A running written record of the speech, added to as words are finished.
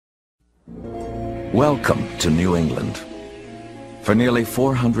Welcome to New England. For nearly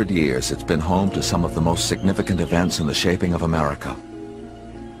 400 years, it's been home to some of the most significant events in the shaping of America.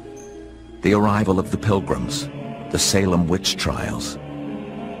 The arrival of the Pilgrims, the Salem witch trials,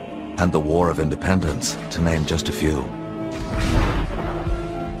 and the War of Independence, to name just a few.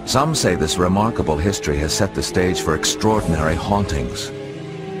 Some say this remarkable history has set the stage for extraordinary hauntings,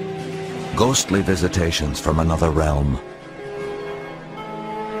 ghostly visitations from another realm,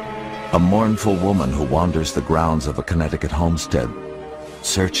 a mournful woman who wanders the grounds of a Connecticut homestead,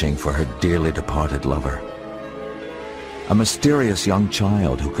 searching for her dearly departed lover. A mysterious young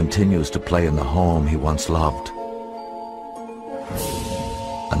child who continues to play in the home he once loved.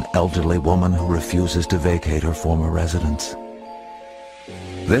 An elderly woman who refuses to vacate her former residence.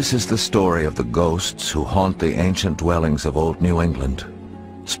 This is the story of the ghosts who haunt the ancient dwellings of old New England.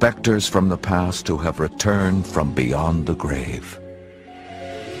 Specters from the past who have returned from beyond the grave.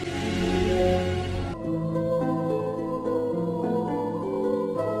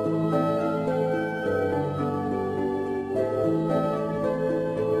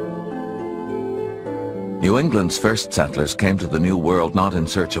 New England's first settlers came to the New World not in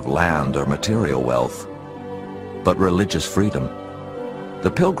search of land or material wealth, but religious freedom.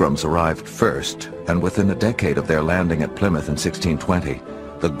 The Pilgrims arrived first, and within a decade of their landing at Plymouth in 1620,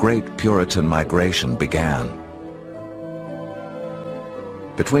 the Great Puritan Migration began.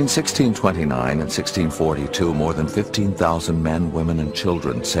 Between 1629 and 1642, more than 15,000 men, women, and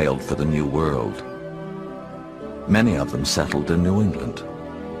children sailed for the New World. Many of them settled in New England.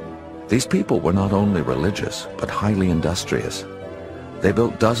 These people were not only religious, but highly industrious. They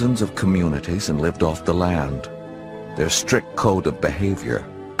built dozens of communities and lived off the land, their strict code of behavior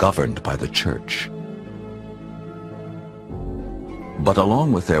governed by the church. But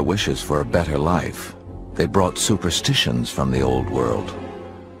along with their wishes for a better life, they brought superstitions from the old world.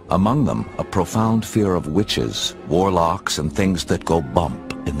 Among them, a profound fear of witches, warlocks, and things that go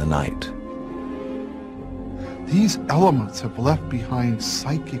bump in the night. These elements have left behind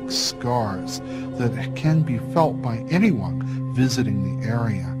psychic scars that can be felt by anyone visiting the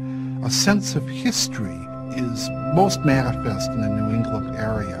area. A sense of history is most manifest in the New England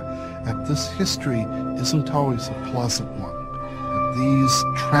area, and this history isn't always a pleasant one. And these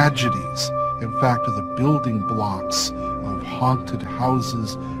tragedies, in fact, are the building blocks of haunted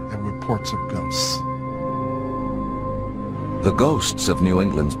houses and reports of ghosts. The ghosts of New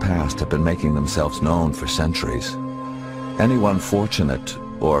England's past have been making themselves known for centuries. Anyone fortunate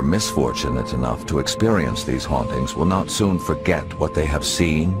or misfortunate enough to experience these hauntings will not soon forget what they have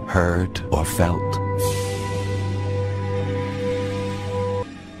seen, heard, or felt.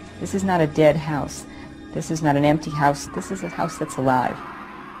 This is not a dead house. This is not an empty house. This is a house that's alive.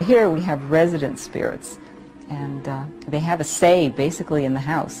 Here we have resident spirits, and they have a say basically in the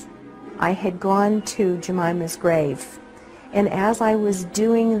house. I had gone to Jemima's grave, and as I was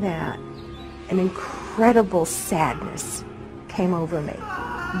doing that, an incredible sadness came over me.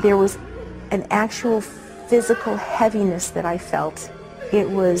 There was an actual physical heaviness that I felt. It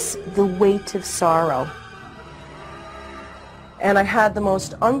was the weight of sorrow. And I had the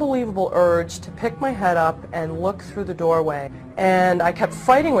most unbelievable urge to pick my head up and look through the doorway. And I kept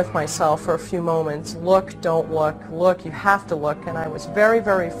fighting with myself for a few moments. Look, don't look, look, you have to look. And I was very,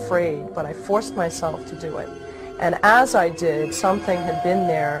 very afraid, but I forced myself to do it. And as I did, something had been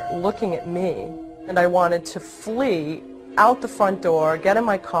there looking at me, and I wanted to flee out the front door, get in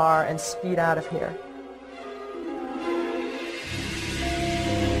my car, and speed out of here.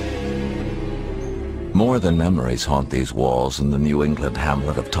 More than memories haunt these walls in the New England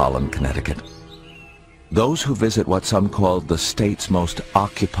hamlet of Tolland, Connecticut. Those who visit what some call the state's most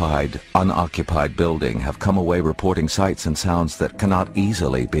occupied, unoccupied building have come away reporting sights and sounds that cannot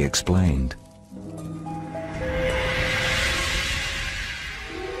easily be explained.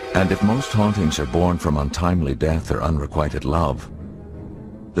 And if most hauntings are born from untimely death or unrequited love,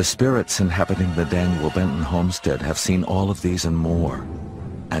 the spirits inhabiting the Daniel Benton homestead have seen all of these and more,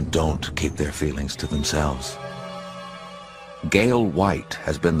 and don't keep their feelings to themselves. Gail White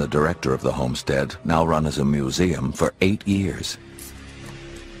has been the director of the homestead, now run as a museum, for 8 years.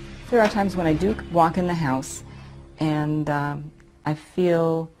 There are times when I do walk in the house and I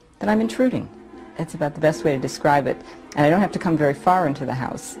feel that I'm intruding. That's about the best way to describe it. And I don't have to come very far into the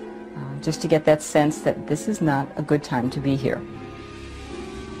house, just to get that sense that this is not a good time to be here.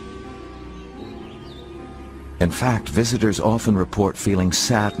 In fact, visitors often report feeling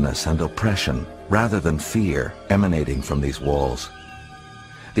sadness and oppression rather than fear emanating from these walls.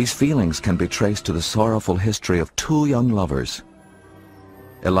 These feelings can be traced to the sorrowful history of two young lovers,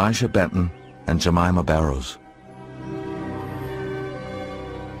 Elijah Benton and Jemima Barrows.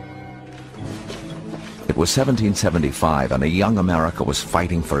 was 1775 and a young America was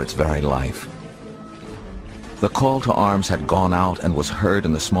fighting for its very life. The call to arms had gone out and was heard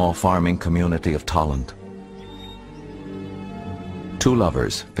in the small farming community of Tolland. Two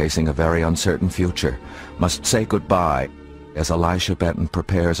lovers, facing a very uncertain future, must say goodbye as Elisha Benton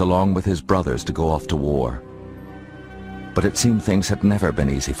prepares along with his brothers to go off to war. But it seemed things had never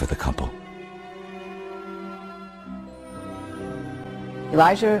been easy for the couple.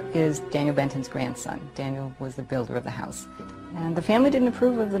 Elijah is Daniel Benton's grandson. Daniel was the builder of the house. And the family didn't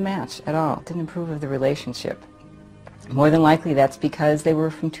approve of the match at all, didn't approve of the relationship. More than likely that's because they were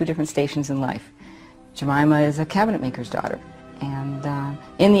from two different stations in life. Jemima is a cabinet maker's daughter. And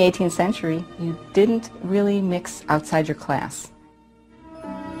in the 18th century, you didn't really mix outside your class.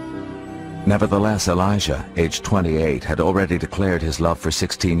 Nevertheless, Elijah, aged 28, had already declared his love for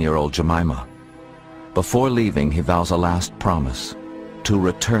 16-year-old Jemima. Before leaving, he vows a last promise: to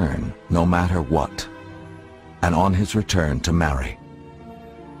return no matter what, and on his return to marry.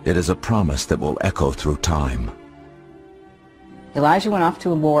 It is a promise that will echo through time. Elijah went off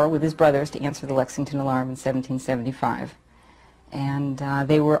to a war with his brothers to answer the Lexington Alarm in 1775. And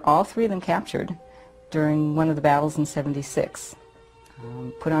they were, all three of them, captured during one of the battles in 76.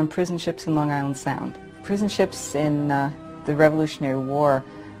 Put on prison ships in Long Island Sound. Prison ships in the Revolutionary War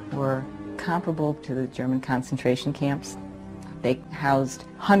were comparable to the German concentration camps. They housed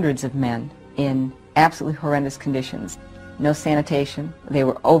hundreds of men in absolutely horrendous conditions. No sanitation. They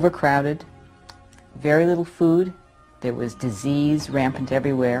were overcrowded. Very little food. There was disease rampant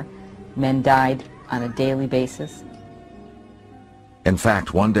everywhere. Men died on a daily basis. In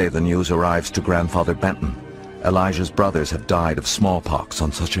fact, one day the news arrives to Grandfather Benton. Elijah's brothers have died of smallpox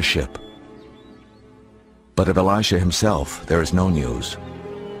on such a ship. But of Elisha himself, there is no news.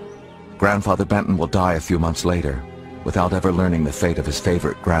 Grandfather Benton will die a few months later, without ever learning the fate of his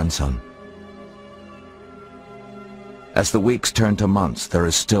favorite grandson. As the weeks turn to months, there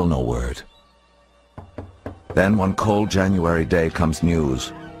is still no word. Then one cold January day comes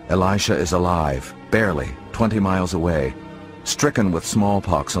news. Elisha is alive, barely, 20 miles away, stricken with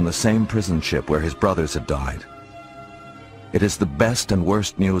smallpox on the same prison ship where his brothers had died. It is the best and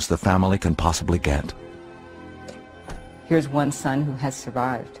worst news the family can possibly get. Here's one son who has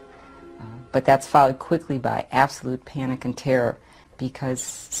survived, but that's followed quickly by absolute panic and terror because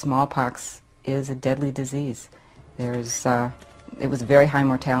smallpox is a deadly disease. It was a very high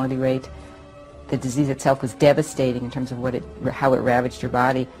mortality rate. The disease itself was devastating in terms of how it ravaged your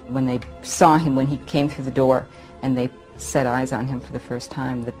body. When they saw him when he came through the door and they set eyes on him for the first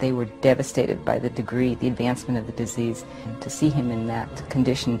time, that they were devastated by the advancement of the disease. And to see him in that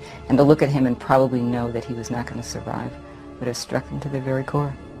condition and to look at him and probably know that he was not going to survive would have struck them to their very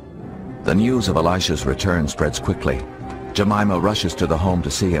core. The news of Elisha's return spreads quickly. Jemima rushes to the home to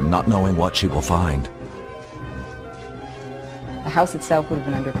see him, not knowing what she will find. The house itself would have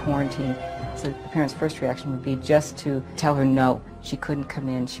been under quarantine, so the parents' first reaction would be just to tell her no, she couldn't come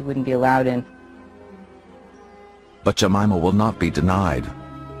in, she wouldn't be allowed in. But Jemima will not be denied.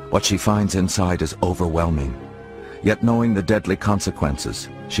 What she finds inside is overwhelming. Yet knowing the deadly consequences,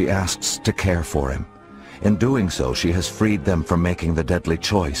 she asks to care for him. In doing so, she has freed them from making the deadly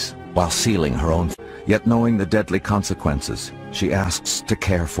choice, while sealing her own. Yet knowing the deadly consequences, she asks to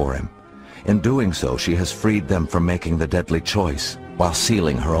care for him. In doing so, she has freed them from making the deadly choice, while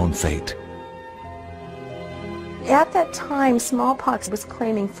sealing her own fate. At that time, smallpox was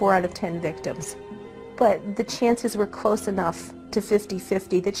claiming 4 out of 10 victims. But the chances were close enough to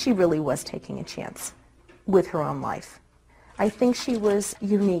 50-50 that she really was taking a chance with her own life. I think she was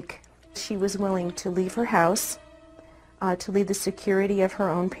unique. She was willing to leave her house, to leave the security of her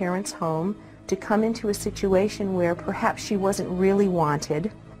own parents' home, to come into a situation where perhaps she wasn't really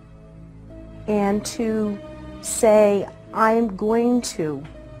wanted, and to say, I'm going to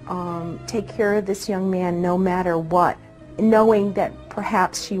take care of this young man no matter what, knowing that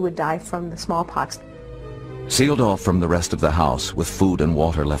perhaps she would die from the smallpox. Sealed off from the rest of the house, with food and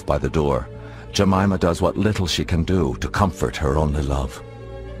water left by the door, Jemima does what little she can do to comfort her only love.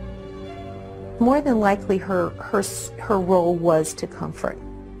 More than likely her role was to comfort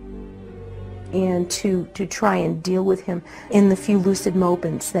and to try and deal with him in the few lucid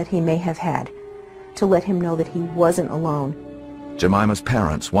moments that he may have had, to let him know that he wasn't alone. Jemima's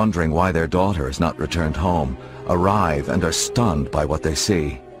parents, wondering why their daughter has not returned home, arrive and are stunned by what they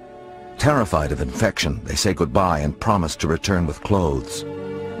see. Terrified of infection, they say goodbye and promise to return with clothes.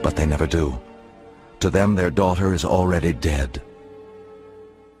 But they never do. To them, their daughter is already dead.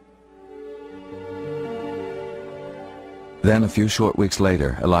 Then, a few short weeks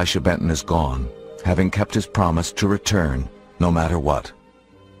later, Elisha Benton is gone, having kept his promise to return, no matter what.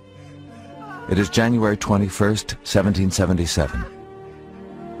 It is January 21st, 1777.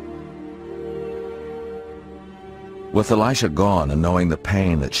 With Elisha gone and knowing the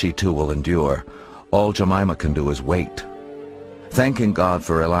pain that she too will endure, all Jemima can do is wait. Thanking God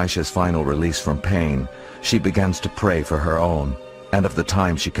for Elisha's final release from pain, she begins to pray for her own and of the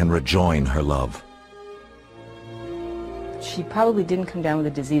time she can rejoin her love. She probably didn't come down with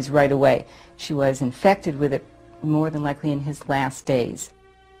the disease right away. She was infected with it more than likely in his last days.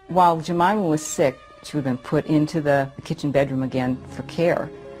 While Jemima was sick, she would have been put into the kitchen bedroom again for care.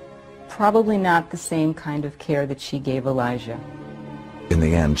 Probably not the same kind of care that she gave Elijah. In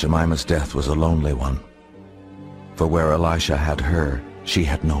the end, Jemima's death was a lonely one. For where Elisha had her, she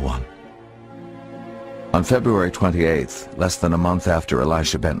had no one. On February 28th, less than a month after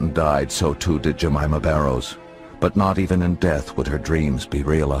Elisha Benton died, so too did Jemima Barrows. But not even in death would her dreams be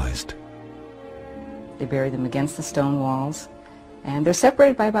realized. They buried them against the stone walls, and they're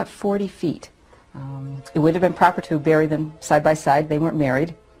separated by about 40 feet. It would have been proper to bury them side by side. They weren't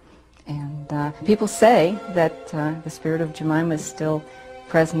married. And people say that the spirit of Jemima is still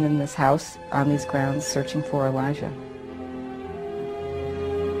present in this house, on these grounds, searching for Elijah.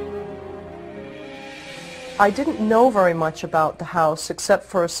 I didn't know very much about the house except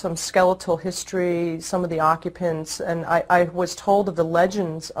for some skeletal history, some of the occupants, and I was told of the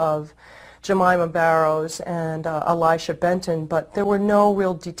legends of Jemima Barrows and Elisha Benton, but there were no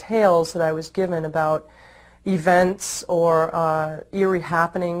real details that I was given about events or eerie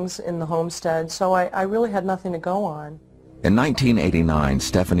happenings in the homestead, so I really had nothing to go on. In 1989,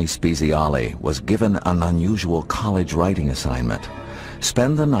 Stephanie Speziale was given an unusual college writing assignment.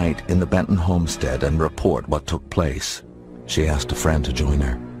 Spend the night in the Benton homestead and report what took place. She asked a friend to join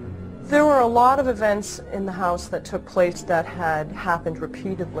her. There were a lot of events in the house that took place that had happened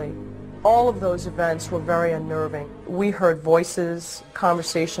repeatedly. All of those events were very unnerving. We heard voices,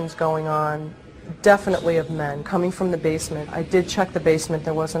 conversations going on, definitely of men coming from the basement. I did check the basement.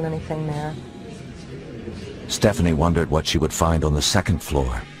 There wasn't anything there. Stephanie wondered what she would find on the second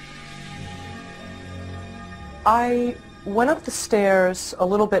floor. I went up the stairs a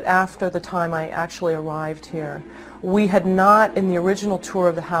little bit after the time I actually arrived here. We had not, in the original tour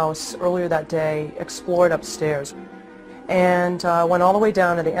of the house earlier that day, explored upstairs. And went all the way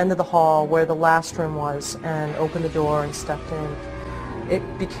down to the end of the hall where the last room was and opened the door and stepped in.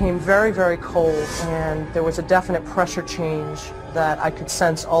 It became very, very cold, and there was a definite pressure change that I could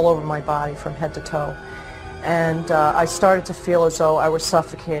sense all over my body from head to toe. And I started to feel as though I was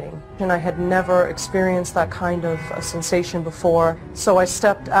suffocating. And I had never experienced that kind of a sensation before. So I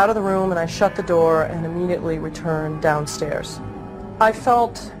stepped out of the room and I shut the door and immediately returned downstairs. I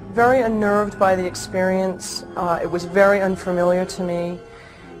felt very unnerved by the experience. It was very unfamiliar to me.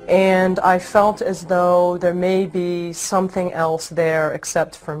 And I felt as though there may be something else there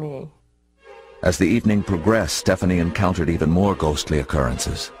except for me. As the evening progressed, Stephanie encountered even more ghostly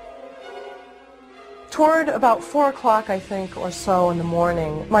occurrences. Toward about 4 o'clock, I think, or so in the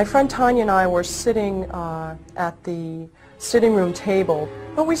morning, my friend Tanya and I were sitting at the sitting room table.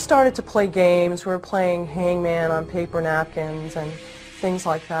 But we started to play games. We were playing hangman on paper napkins and things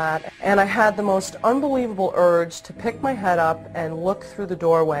like that. And I had the most unbelievable urge to pick my head up and look through the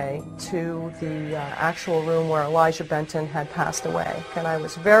doorway to the actual room where Elijah Benton had passed away. And I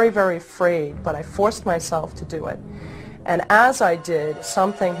was very, very afraid, but I forced myself to do it. And as I did,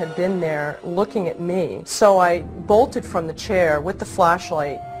 something had been there looking at me. So I bolted from the chair with the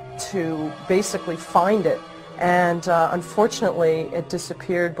flashlight to basically find it. And unfortunately, it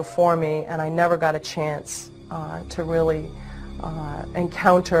disappeared before me, and I never got a chance to really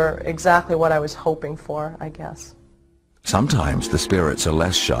encounter exactly what I was hoping for, I guess. Sometimes the spirits are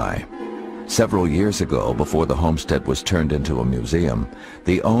less shy. Several years ago, before the homestead was turned into a museum,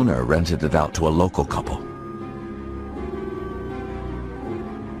 the owner rented it out to a local couple.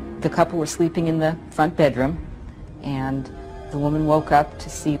 The couple were sleeping in the front bedroom, and the woman woke up to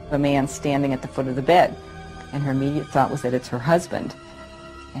see a man standing at the foot of the bed, and her immediate thought was that it's her husband.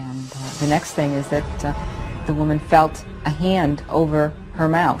 And the next thing is that the woman felt a hand over her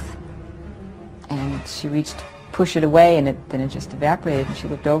mouth, and she reached to push it away, and then it just evaporated, and she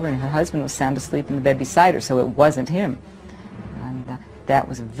looked over, and her husband was sound asleep in the bed beside her, so it wasn't him. And that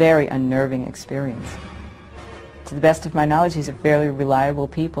was a very unnerving experience. To the best of my knowledge, these are fairly reliable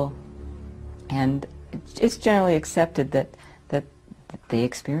people, and it's generally accepted that they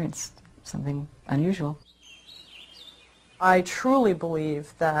experienced something unusual. I truly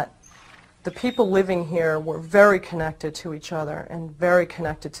believe that the people living here were very connected to each other and very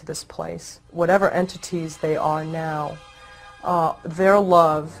connected to this place. Whatever entities they are now, their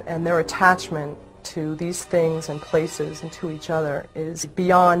love and their attachment to these things and places and to each other is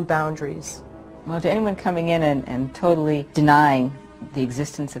beyond boundaries. Well, to anyone coming in and totally denying the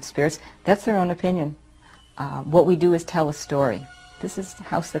existence of spirits, that's their own opinion. What we do is tell a story. This is a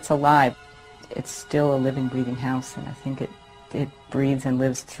house that's alive. It's still a living, breathing house, and I think it breathes and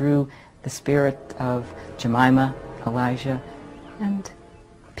lives through the spirit of Jemima, Elijah, and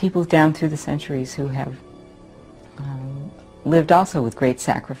people down through the centuries who have lived also with great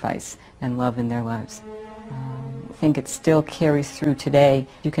sacrifice and love in their lives. I think it still carries through today.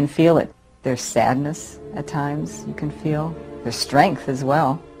 You can feel it. There's sadness at times you can feel. There's strength as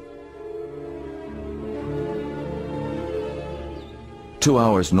well. 2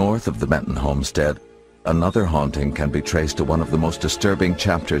 hours north of the Benton homestead, another haunting can be traced to one of the most disturbing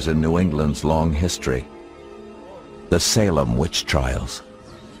chapters in New England's long history, the Salem witch trials.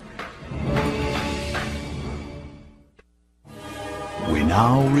 We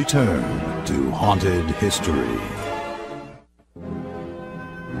now return to Haunted History.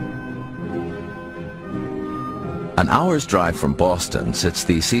 An hour's drive from Boston sits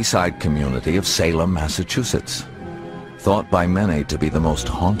the seaside community of Salem, Massachusetts, thought by many to be the most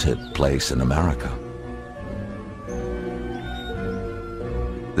haunted place in America.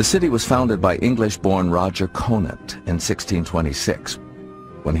 The city was founded by English-born Roger Conant in 1626,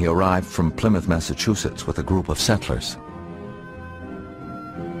 when he arrived from Plymouth, Massachusetts with a group of settlers.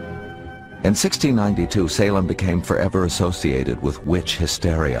 In 1692, Salem became forever associated with witch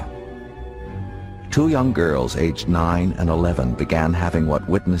hysteria. 2 young girls aged 9 and 11 began having what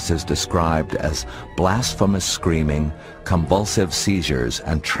witnesses described as blasphemous screaming, convulsive seizures,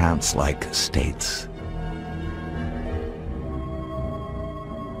 and trance-like states.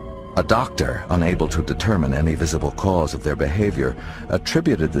 A doctor, unable to determine any visible cause of their behavior,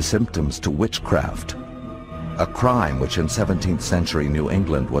 attributed the symptoms to witchcraft, a crime which in 17th century New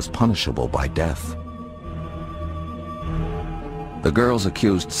England was punishable by death. The girls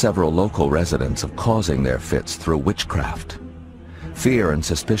accused several local residents of causing their fits through witchcraft. Fear and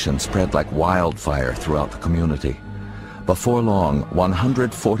suspicion spread like wildfire throughout the community. Before long,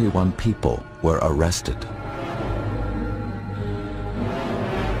 141 people were arrested.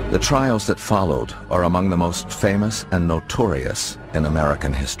 The trials that followed are among the most famous and notorious in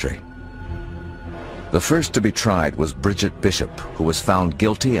American history. The first to be tried was Bridget Bishop, who was found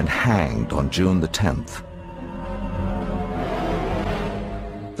guilty and hanged on June the 10th.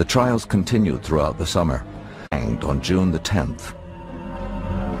 The trials continued throughout the summer, hanged on June the 10th.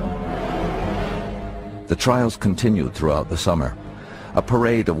 The trials continued throughout the summer, a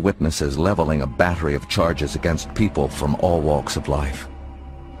parade of witnesses leveling a battery of charges against people from all walks of life.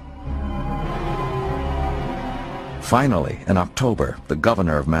 Finally, in October, the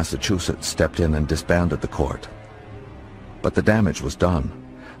governor of Massachusetts stepped in and disbanded the court. But the damage was done.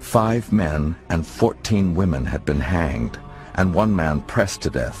 5 men and 14 women had been hanged, and 1 man pressed to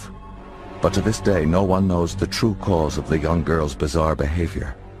death. But to this day, no one knows the true cause of the young girl's bizarre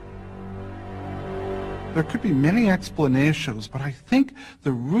behavior. There could be many explanations, but I think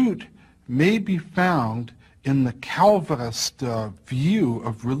the root may be found in the Calvinist view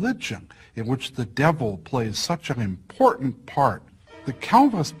of religion, in which the devil plays such an important part. The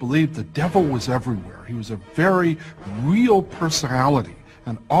Calvinists believed the devil was everywhere. He was a very real personality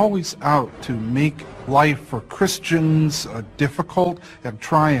and always out to make life for Christians difficult and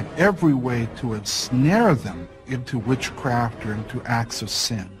try in every way to ensnare them into witchcraft or into acts of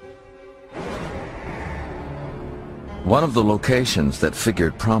sin. One of the locations that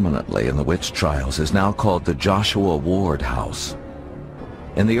figured prominently in the witch trials is now called the Joshua Ward House.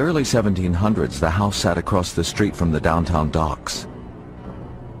 In the early 1700s, the house sat across the street from the downtown docks.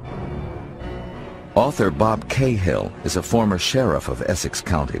 Author Bob Cahill is a former sheriff of Essex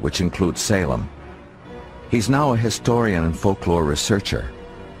County, which includes Salem. He's now a historian and folklore researcher.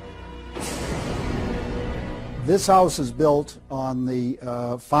 This house is built on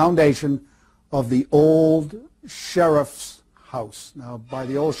the foundation of the old sheriff's house. Now, by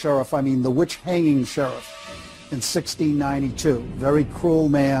the old sheriff, I mean the witch-hanging sheriff in 1692. Very cruel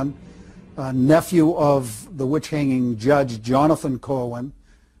man, nephew of the witch-hanging judge Jonathan Corwin.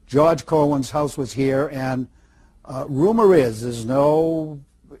 George Corwin's house was here, and rumor is, there's no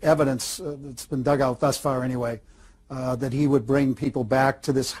evidence that's been dug out thus far anyway, that he would bring people back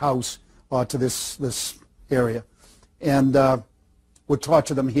to this house or to this area and would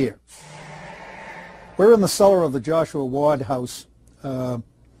torture them here. We're in the cellar of the Joshua Ward house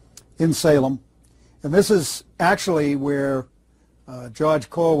in Salem, and this is actually where George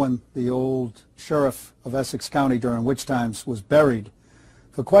Corwin, the old sheriff of Essex County during witch times, was buried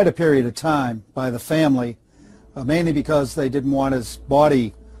for quite a period of time by the family, mainly because they didn't want his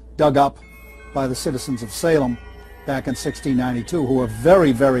body dug up by the citizens of Salem back in 1692, who were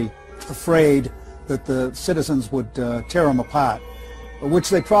very, very afraid that the citizens would tear them apart, which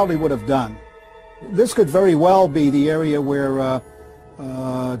they probably would have done. This could very well be the area where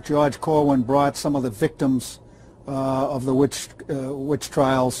George Corwin brought some of the victims of the witch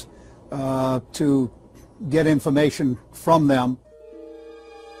trials to get information from them.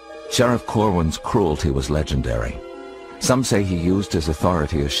 Sheriff Corwin's cruelty was legendary. Some say he used his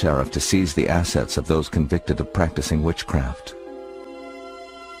authority as sheriff to seize the assets of those convicted of practicing witchcraft.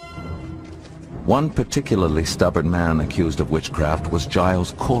 One particularly stubborn man accused of witchcraft was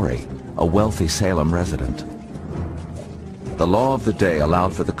Giles Corey, a wealthy Salem resident. The law of the day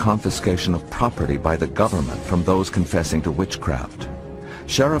allowed for the confiscation of property by the government from those confessing to witchcraft.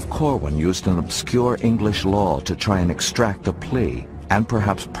 Sheriff Corwin used an obscure English law to try and extract a plea and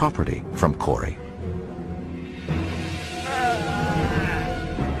perhaps property from Corey.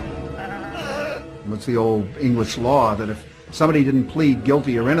 It's the old English law that if somebody didn't plead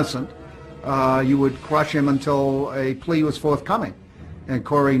guilty or innocent, you would crush him until a plea was forthcoming. And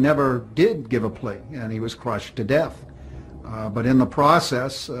Corey never did give a plea, and he was crushed to death. But in the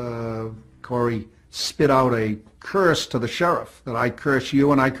process, Corey spit out a curse to the sheriff, that I curse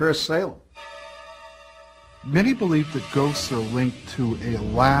you and I curse Salem. Many believe that ghosts are linked to a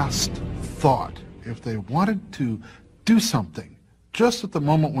last thought. If they wanted to do something, just at the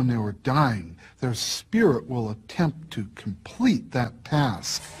moment when they were dying, their spirit will attempt to complete that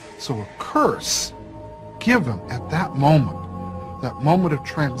task. So a curse given at that moment of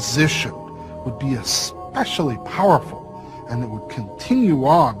transition, would be especially powerful, and it would continue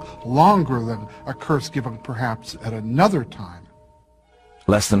on longer than a curse given perhaps at another time.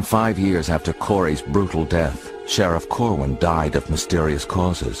 Less than 5 years after Corey's brutal death, Sheriff Corwin died of mysterious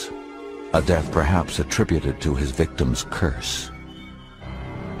causes, a death perhaps attributed to his victim's curse.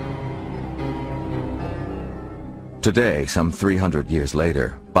 Today, some 300 years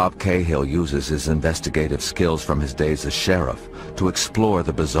later, Bob Cahill uses his investigative skills from his days as sheriff to explore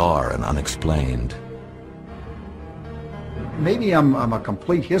the bizarre and unexplained. Maybe I'm a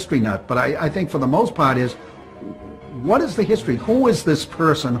complete history nut, but I think for the most part is, what is the history? Who is this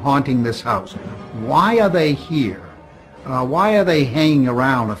person haunting this house? Why are they here? Why are they hanging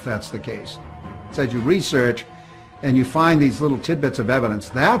around, if that's the case? So as you research and you find these little tidbits of evidence,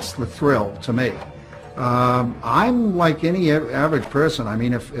 that's the thrill to me. I'm like any average person. I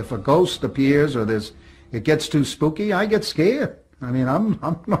mean, if a ghost appears or it gets too spooky, I get scared. I mean, I'm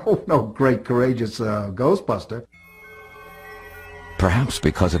no great courageous ghostbuster. Perhaps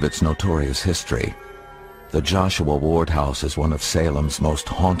because of its notorious history, the Joshua Ward House is one of Salem's most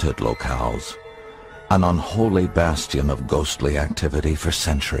haunted locales, an unholy bastion of ghostly activity for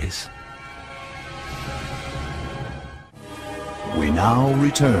centuries. We now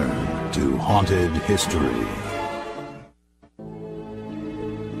return to Haunted History.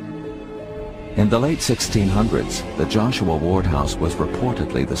 In the late 1600s, the Joshua Ward House was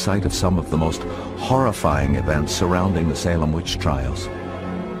reportedly the site of some of the most horrifying events surrounding the Salem witch trials.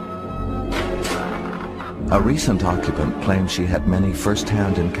 A recent occupant claims she had many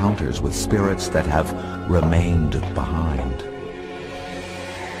first-hand encounters with spirits that have remained behind.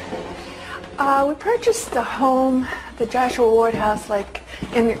 We purchased the home, the Joshua Ward House, like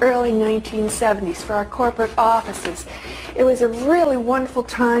in the early 1970s for our corporate offices. It was a really wonderful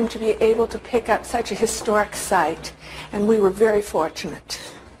time to be able to pick up such a historic site, and we were very fortunate.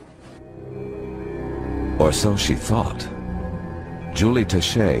 Or so she thought. Julie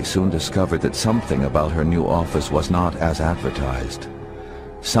Taché soon discovered that something about her new office was not as advertised.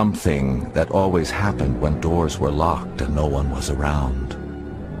 Something that always happened when doors were locked and no one was around.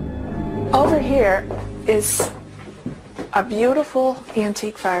 Over here is a beautiful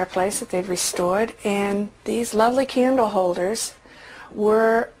antique fireplace that they've restored, and these lovely candle holders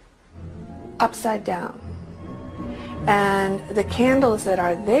were upside down. And the candles that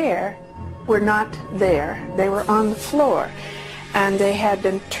are there were not there. They were on the floor, and they had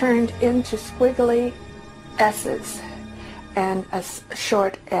been turned into squiggly S's and a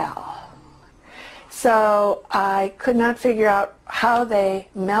short L. So I could not figure out how they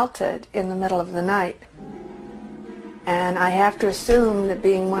melted in the middle of the night. And I have to assume that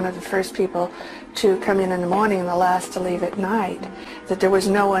being one of the first people to come in the morning and the last to leave at night, that there was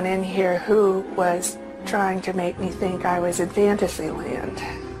no one in here who was trying to make me think I was in Fantasyland.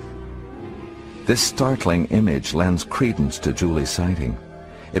 This startling image lends credence to Julie's sighting.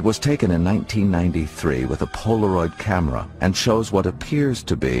 It was taken in 1993 with a Polaroid camera and shows what appears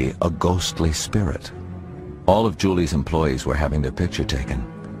to be a ghostly spirit. All of Julie's employees were having their picture taken.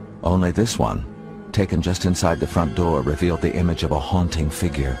 Only this one, taken just inside the front door, revealed the image of a haunting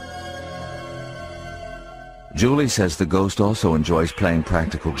figure. Julie says the ghost also enjoys playing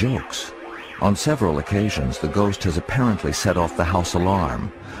practical jokes. On several occasions, the ghost has apparently set off the house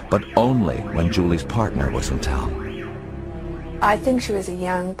alarm, but only when Julie's partner was in town. I think she was a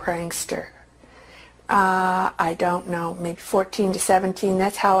young prankster. I don't know, maybe 14 to 17.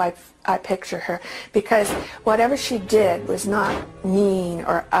 That's how I picture her. Because whatever she did was not mean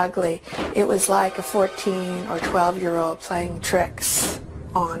or ugly. It was like a 14 or 12-year-old playing tricks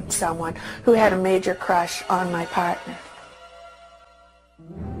on someone who had a major crush on my partner.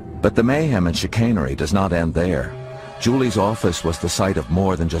 But the mayhem and chicanery does not end there. Julie's office was the site of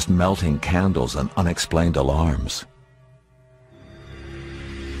more than just melting candles and unexplained alarms.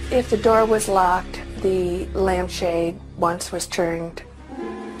 If the door was locked, the lampshade once was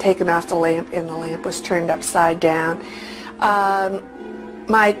taken off the lamp, and the lamp was turned upside down.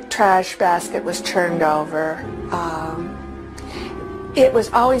 My trash basket was turned over. It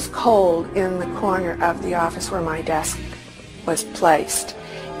was always cold in the corner of the office where my desk was placed.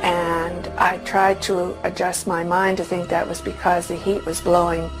 And I tried to adjust my mind to think that was because the heat was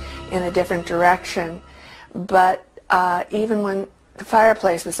blowing in a different direction. But even when the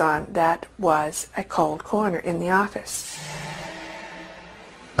fireplace was on, that was a cold corner in the office.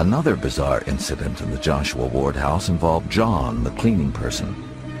 Another bizarre incident in the Joshua Ward house involved John, the cleaning person.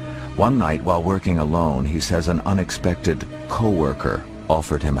 One night while working alone, he says an unexpected co-worker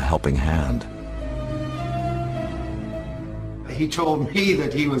offered him a helping hand. He told me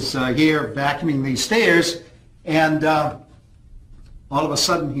that he was here vacuuming these stairs, and all of a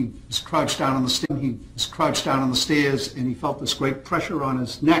sudden he was crouched down on the stairs, and he felt this great pressure on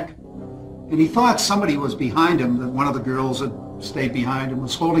his neck. And he thought somebody was behind him, that one of the girls had stayed behind and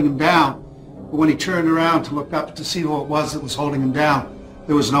was holding him down. But when he turned around to look up to see who it was that was holding him down,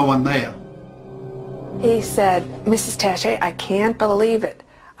 there was no one there. He said, "Mrs. Taché, I can't believe it.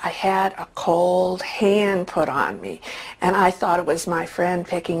 I had a cold hand put on me, and I thought it was my friend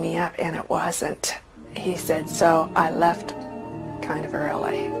picking me up, and it wasn't." He said, "So I left kind of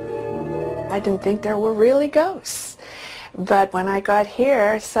early." I didn't think there were really ghosts. But when I got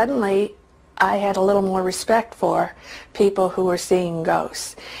here, suddenly I had a little more respect for people who were seeing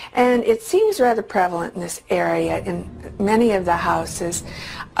ghosts. And it seems rather prevalent in this area, in many of the houses,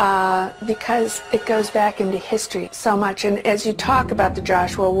 because it goes back into history so much. And as you talk about the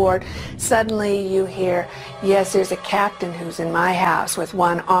Joshua Ward, suddenly you hear, yes, there's a captain who's in my house with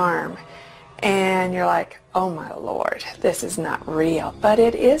one arm. And you're like, oh my Lord, this is not real. But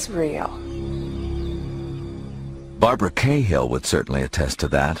it is real. Barbara Cahill would certainly attest to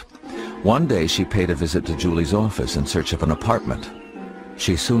that. One day she paid a visit to Julie's office in search of an apartment.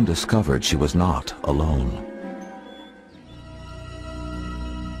 She soon discovered she was not alone.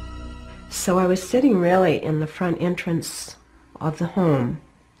 So I was sitting really in the front entrance of the home,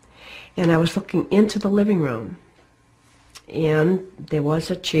 and I was looking into the living room, and there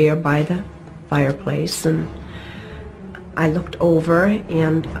was a chair by the fireplace, and I looked over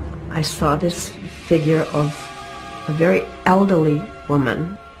and I saw this figure of a very elderly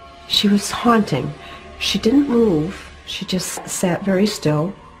woman. She was haunting. She didn't move. She just sat very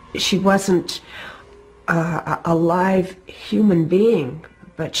still. She wasn't a live human being,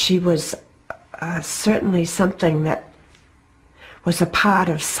 but she was certainly something that was a part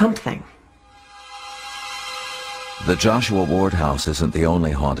of something. The Joshua Ward house isn't the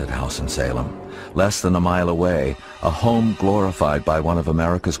only haunted house in Salem. Less than a mile away, a home glorified by one of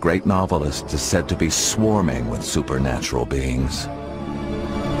America's great novelists is said to be swarming with supernatural beings.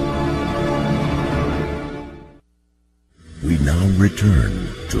 We now return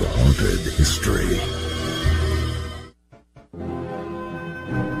to Haunted History.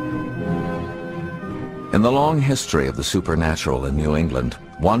 In the long history of the supernatural in New England,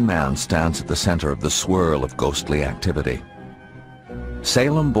 one man stands at the center of the swirl of ghostly activity.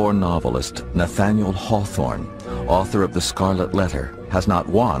 Salem-born novelist Nathaniel Hawthorne, author of The Scarlet Letter, has not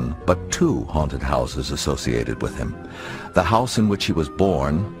one but two haunted houses associated with him: the house in which he was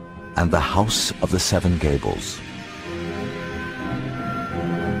born and the House of the Seven Gables.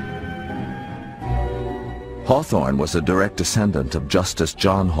 Hawthorne was a direct descendant of Justice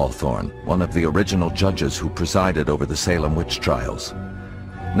John Hawthorne, one of the original judges who presided over the Salem witch trials.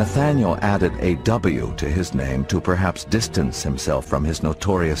 Nathaniel added a W to his name to perhaps distance himself from his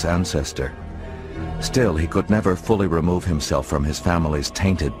notorious ancestor. Still, he could never fully remove himself from his family's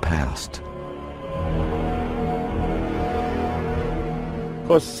tainted past. Of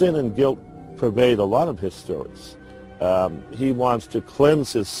course, sin and guilt pervade a lot of his stories. He wants to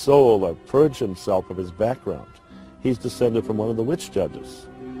cleanse his soul or purge himself of his background. He's descended from one of the witch judges.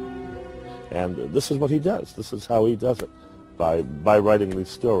 And this is what he does. This is how he does it, by writing these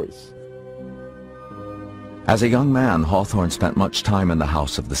stories. As a young man, Hawthorne spent much time in the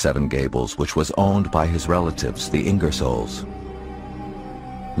House of the Seven Gables, which was owned by his relatives, the Ingersolls.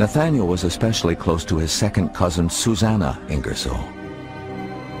 Nathaniel was especially close to his second cousin, Susanna Ingersoll.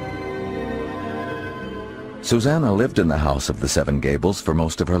 Susanna lived in the House of the Seven Gables for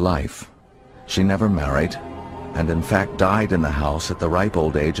most of her life. She never married, and in fact died in the house at the ripe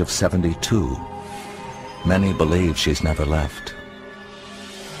old age of 72. Many believe she's never left.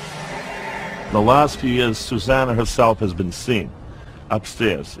 The last few years, Susanna herself has been seen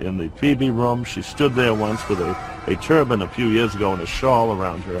upstairs in the Phoebe room. She stood there once with a turban a few years ago and a shawl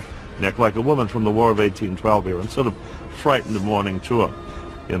around her neck, like a woman from the War of 1812 here, and sort of frightened the morning tour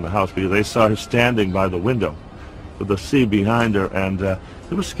in the house because they saw her standing by the window with the sea behind her, and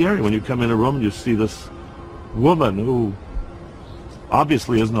it was scary when you come in a room and you see this woman who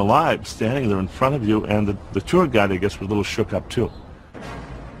obviously isn't alive standing there in front of you, and the tour guide, I guess, was a little shook up too.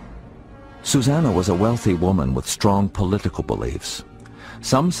 Susanna was a wealthy woman with strong political beliefs.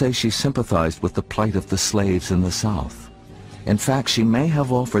 Some say she sympathized with the plight of the slaves in the South. In fact, she may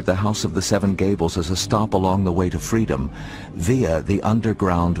have offered the House of the Seven Gables as a stop along the way to freedom via the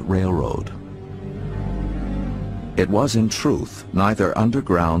Underground Railroad. It was, in truth, neither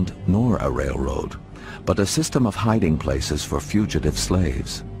underground nor a railroad, but a system of hiding places for fugitive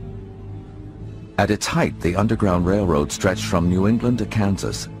slaves. At its height, the Underground Railroad stretched from New England to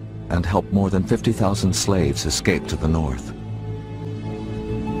Kansas and helped more than 50,000 slaves escape to the north.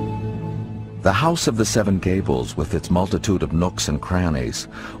 The House of the Seven Gables, with its multitude of nooks and crannies,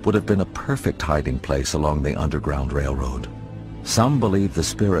 would have been a perfect hiding place along the Underground Railroad. Some believe the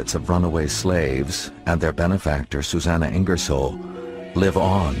spirits of runaway slaves and their benefactor, Susanna Ingersoll, live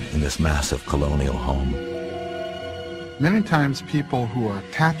on in this massive colonial home. Many times people who are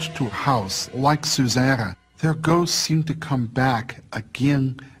attached to a house, like Susanna, their ghosts seem to come back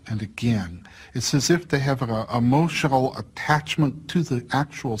again and again. It's as if they have an emotional attachment to the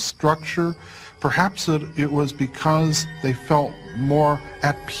actual structure. Perhaps it was because they felt more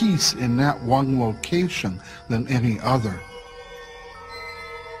at peace in that one location than any other.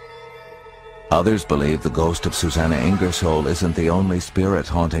 Others believe the ghost of Susanna Ingersoll isn't the only spirit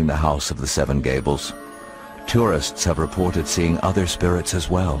haunting the House of the Seven Gables. Tourists have reported seeing other spirits as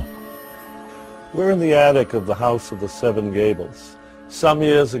well. We're in the attic of the House of the Seven Gables. Some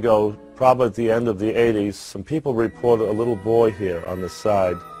years ago, probably at the end of the 80s, some people reported a little boy here on the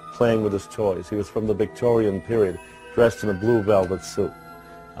side playing with his toys. He was from the Victorian period, dressed in a blue velvet suit.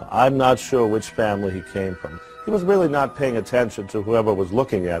 I'm not sure which family he came from. He was really not paying attention to whoever was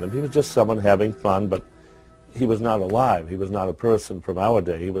looking at him. He was just someone having fun, but he was not alive. He was not a person from our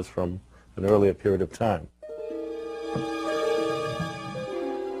day. He was from an earlier period of time.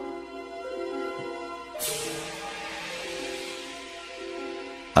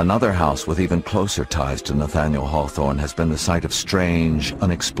 Another house with even closer ties to Nathaniel Hawthorne has been the site of strange,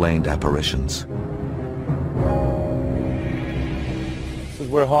 unexplained apparitions. This is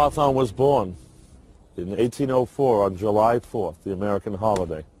where Hawthorne was born, in 1804 on July 4th, the American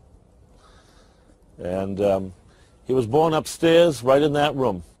holiday. And he was born upstairs, right in that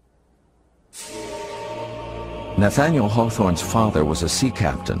room. Nathaniel Hawthorne's father was a sea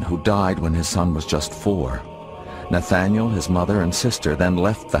captain who died when his son was just 4. Nathaniel, his mother, and sister then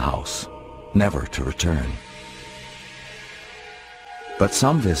left the house, never to return. But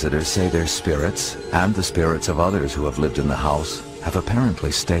some visitors say their spirits, and the spirits of others who have lived in the house, have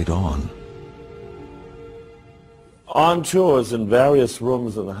apparently stayed on. On tours in various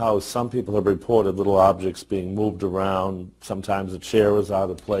rooms in the house, some people have reported little objects being moved around. Sometimes a chair is out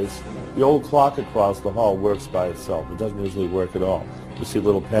of place. The old clock across the hall works by itself. It doesn't usually work at all. You see a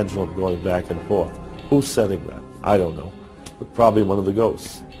little pendulum going back and forth. Who's setting that? I don't know, but probably one of the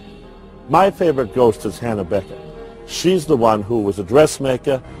ghosts. My favorite ghost is Hannah Becker. She's the one who was a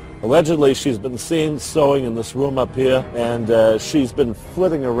dressmaker. Allegedly, she's been seen sewing in this room up here, and she's been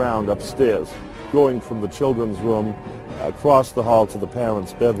flitting around upstairs, going from the children's room across the hall to the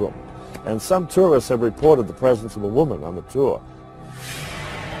parents' bedroom. And some tourists have reported the presence of a woman on the tour.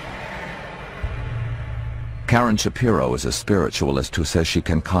 Karen Shapiro is a spiritualist who says she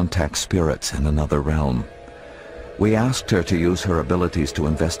can contact spirits in another realm. We asked her to use her abilities to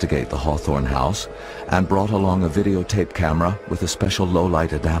investigate the Hawthorne house and brought along a videotape camera with a special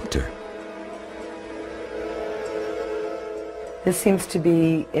low-light adapter. This seems to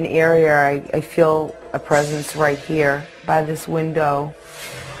be an area I feel a presence right here by this window.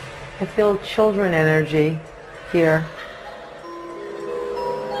 I feel children energy here.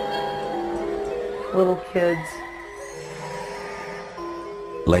 Little kids.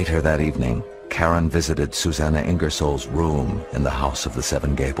 Later that evening, Karen visited Susanna Ingersoll's room in the House of the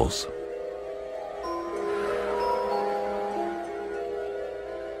Seven Gables.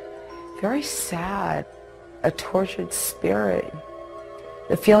 very sad, a tortured spirit,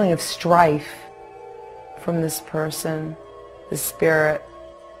 the feeling of strife from this person, the spirit.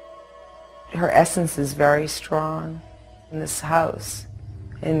 Her essence is very strong in this house.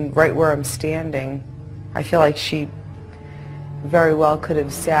 And right where I'm standing, I feel like she very well could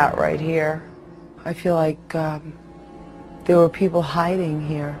have sat right here. I feel like there were people hiding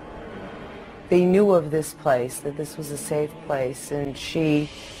here. They knew of this place, that this was a safe place, and she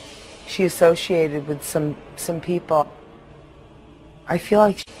associated with some people. I feel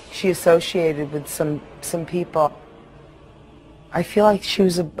like she associated with some people. I feel like she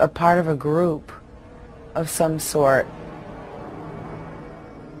was a part of a group of some sort.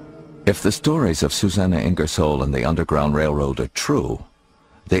 If the stories of Susanna Ingersoll and the Underground Railroad are true,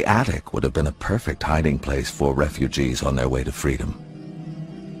 the attic would have been a perfect hiding place for refugees on their way to freedom.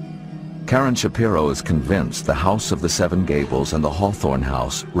 Karen Shapiro is convinced the House of the Seven Gables and the Hawthorne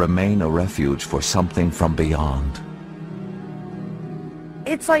House remain a refuge for something from beyond.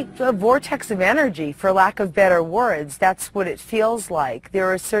 It's like a vortex of energy, for lack of better words. That's what it feels like.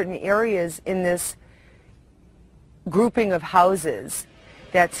 There are certain areas in this grouping of houses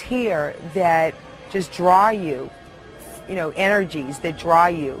that's here that just draw you, energies that draw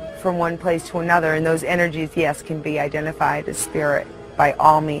you from one place to another. And those energies, yes, can be identified as spirit by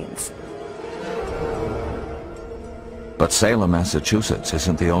all means. But Salem, Massachusetts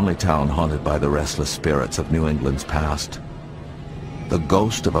isn't the only town haunted by the restless spirits of New England's past. The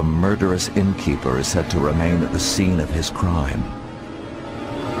ghost of a murderous innkeeper is said to remain at the scene of his crime.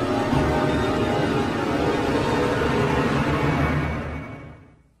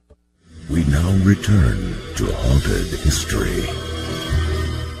 We now return to Haunted History.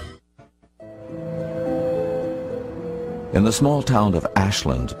 In the small town of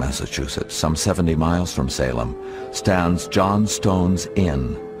Ashland, Massachusetts, some 70 miles from Salem, stands John Stone's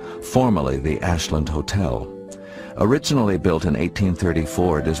Inn, formerly the Ashland Hotel. Originally built in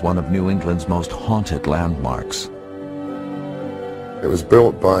 1834, it is one of New England's most haunted landmarks. It was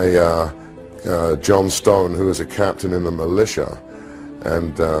built by John Stone, who was a captain in the militia,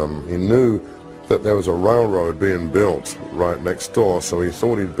 and he knew that there was a railroad being built right next door, so he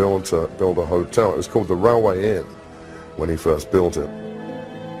thought he'd build a hotel. It was called the Railway Inn when he first built it.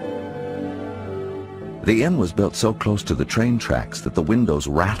 The inn was built so close to the train tracks that the windows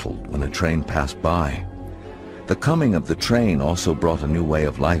rattled when a train passed by. The coming of the train also brought a new way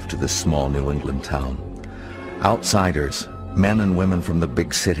of life to this small New England town. Outsiders, men and women from the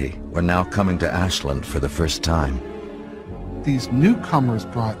big city, were now coming to Ashland for the first time. These newcomers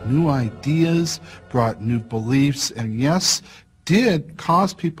brought new ideas, brought new beliefs, and yes, did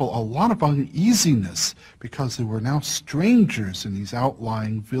cause people a lot of uneasiness because they were now strangers in these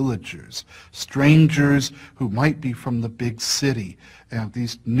outlying villages, strangers who might be from the big city. And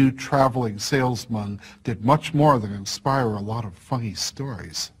these new traveling salesmen did much more than inspire a lot of funny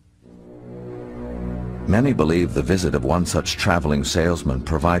stories. Many believe the visit of one such traveling salesman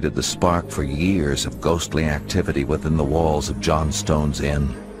provided the spark for years of ghostly activity within the walls of John Stone's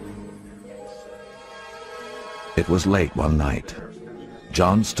Inn. It was late one night.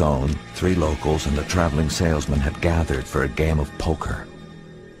 John Stone, 3 locals, and a traveling salesman had gathered for a game of poker.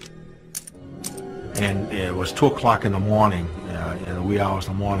 And it was 2 o'clock in the morning, in the wee hours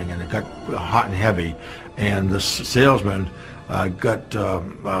of the morning, and it got hot and heavy. And the salesman got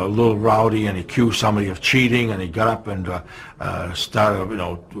a little rowdy, and he accused somebody of cheating, and he got up and started,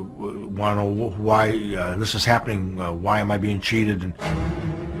 want to know why this is happening, why am I being cheated?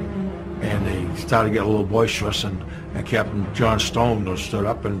 And they started to get a little boisterous, and Captain John Stone stood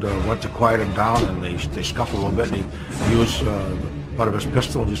up and went to quiet him down, and they scuffled a little bit, and he used part of his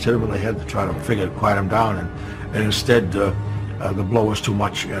pistol and just hit him in the head to try to figure to quiet him down, and instead the blow was too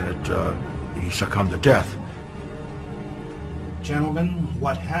much, and he succumbed to death. Gentlemen,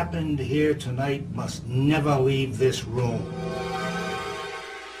 what happened here tonight must never leave this room.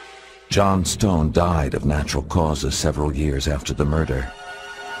 John Stone died of natural causes several years after the murder.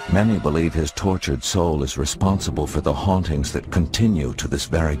 Many believe his tortured soul is responsible for the hauntings that continue to this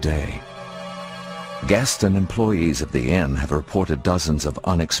very day. Guests and employees of the inn have reported dozens of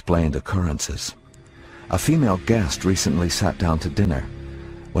unexplained occurrences. A female guest recently sat down to dinner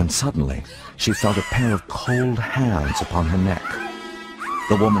when suddenly she felt a pair of cold hands upon her neck.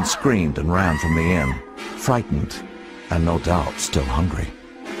 The woman screamed and ran from the inn, frightened and no doubt still hungry.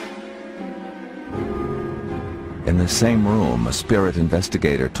 In the same room, a spirit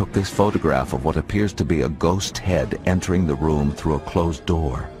investigator took this photograph of what appears to be a ghost head entering the room through a closed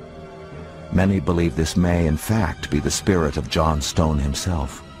door. Many believe this may, in fact, be the spirit of John Stone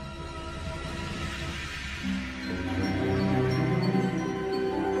himself.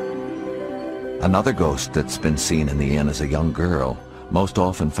 Another ghost that's been seen in the inn is a young girl, most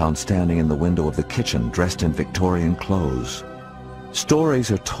often found standing in the window of the kitchen dressed in Victorian clothes. Stories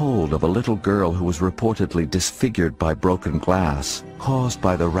are told of a little girl who was reportedly disfigured by broken glass caused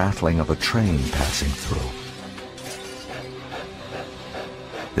by the rattling of a train passing through.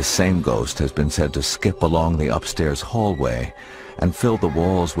 This same ghost has been said to skip along the upstairs hallway and fill the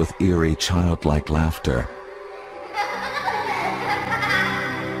walls with eerie, childlike laughter.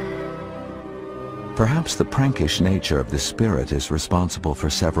 Perhaps the prankish nature of this spirit is responsible for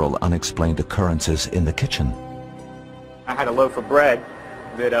several unexplained occurrences in the kitchen. I had a loaf of bread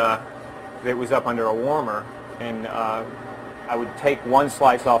that was up under a warmer, and I would take one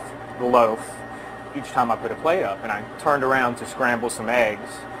slice off the loaf each time I put a plate up, and I turned around to scramble some eggs,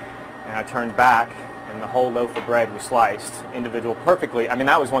 and I turned back, and the whole loaf of bread was sliced, individual, perfectly. I mean,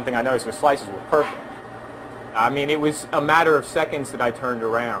 that was one thing I noticed, the slices were perfect. I mean, it was a matter of seconds that I turned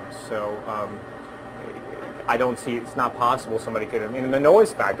around, so I don't see, it's not possible somebody could have, and the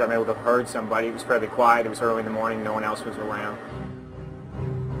noise factor, I'm able to have heard somebody. It was fairly quiet, it was early in the morning, no one else was around.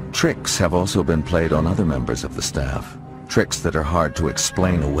 Tricks have also been played on other members of the staff. Tricks that are hard to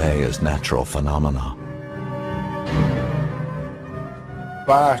explain away as natural phenomena.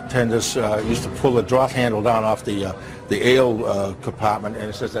 Bartenders used to pull the draught handle down off the ale compartment, and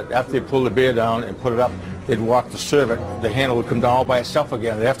it says that after they pull the beer down and put it up, they'd walk to serve it, the handle would come down all by itself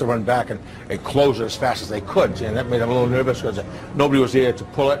again. They'd have to run back and close it as fast as they could, and that made them a little nervous because nobody was there to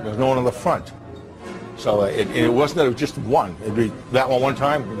pull it, and there was no one on the front. So it wasn't that it was just one. It'd be that one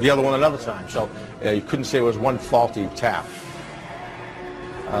time, the other one another time. So you couldn't say it was one faulty tap.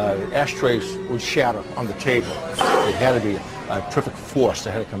 Ashtrays would shatter on the table. It had to be a terrific force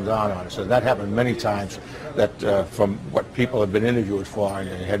that had to come down on it. So that happened many times, that from what people had been interviewed for, and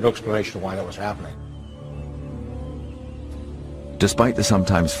they had no explanation why that was happening. Despite the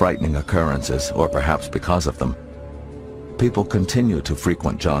sometimes frightening occurrences, or perhaps because of them, people continue to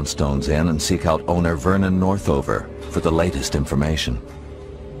frequent Johnstone's Inn and seek out owner Vernon Northover for the latest information.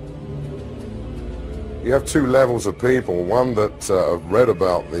 You have two levels of people, one that have read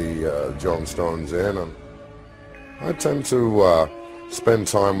about the Johnstone's Inn, and I tend to spend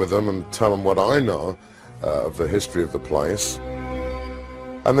time with them and tell them what I know of the history of the place.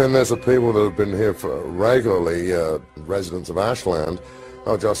 And then there's the people that have been here for regularly, residents of Ashland.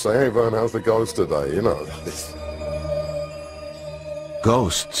 I'll just say, hey Vern, how's the ghost today? You know.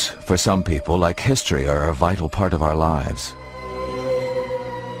 Ghosts, for some people, like history, are a vital part of our lives.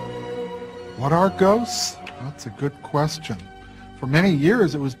 What are ghosts? That's a good question. For many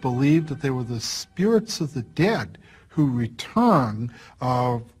years, it was believed that they were the spirits of the dead who return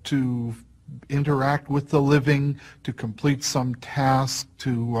to interact with the living, to complete some task,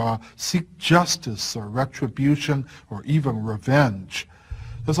 to seek justice or retribution or even revenge.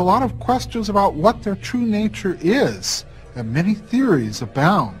 There's a lot of questions about what their true nature is, and many theories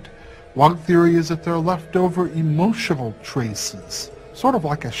abound. One theory is that they're leftover emotional traces, sort of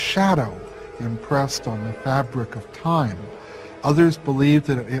like a shadow impressed on the fabric of time. Others believe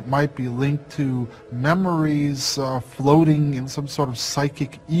that it might be linked to memories floating in some sort of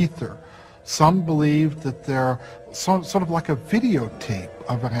psychic ether. Some believe that they're sort of like a videotape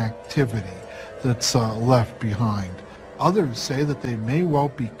of an activity that's left behind. Others say that they may well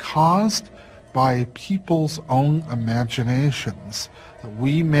be caused by people's own imaginations, that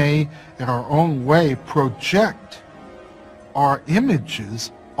we may, in our own way, project our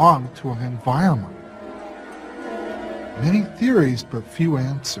images onto an environment. Many theories, but few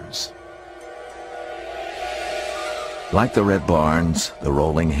answers. Like the Red Barns, the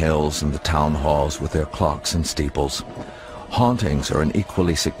rolling hills, and the town halls with their clocks and steeples, hauntings are an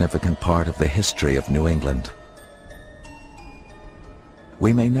equally significant part of the history of New England.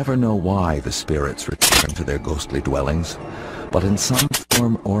 We may never know why the spirits return to their ghostly dwellings, but in some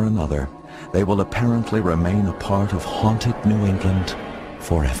form or another, they will apparently remain a part of haunted New England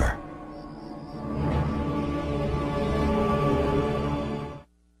forever.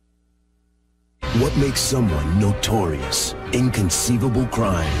 What makes someone notorious? Inconceivable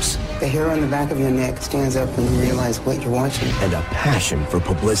crimes. The hair on the back of your neck stands up when you realize what you're watching. And a passion for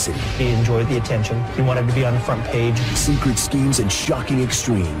publicity. He enjoyed the attention. He wanted to be on the front page. Secret schemes and shocking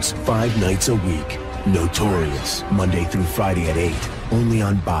extremes, 5 nights a week. Notorious, Monday through Friday at 8. Only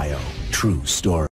on Bio. True story.